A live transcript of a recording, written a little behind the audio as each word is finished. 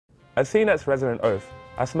As CNET's resident oaf,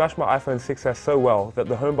 I smashed my iPhone 6s so well that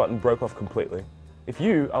the home button broke off completely. If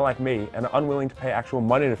you are like me and are unwilling to pay actual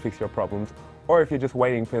money to fix your problems, or if you're just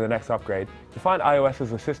waiting for the next upgrade, you find iOS's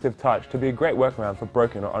Assistive Touch to be a great workaround for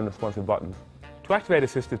broken or unresponsive buttons. To activate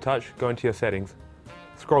Assistive Touch, go into your settings.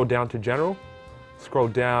 Scroll down to General, scroll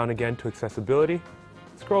down again to Accessibility,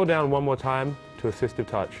 scroll down one more time to Assistive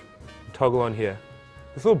Touch. Toggle on here.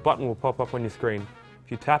 This little button will pop up on your screen. If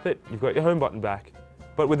you tap it, you've got your home button back.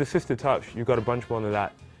 But with Assistive Touch, you've got a bunch more than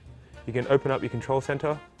that. You can open up your control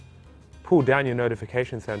center, pull down your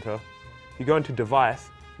notification center. If you go into Device,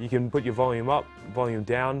 you can put your volume up, volume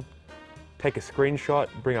down, take a screenshot,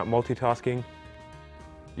 bring up multitasking.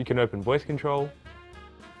 You can open voice control,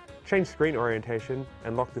 change screen orientation,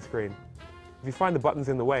 and lock the screen. If you find the button's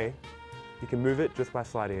in the way, you can move it just by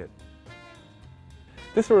sliding it.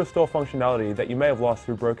 This will restore functionality that you may have lost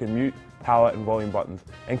through broken mute, power, and volume buttons,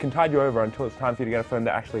 and can tide you over until it's time for you to get a phone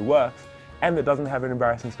that actually works and that doesn't have an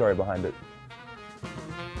embarrassing story behind it.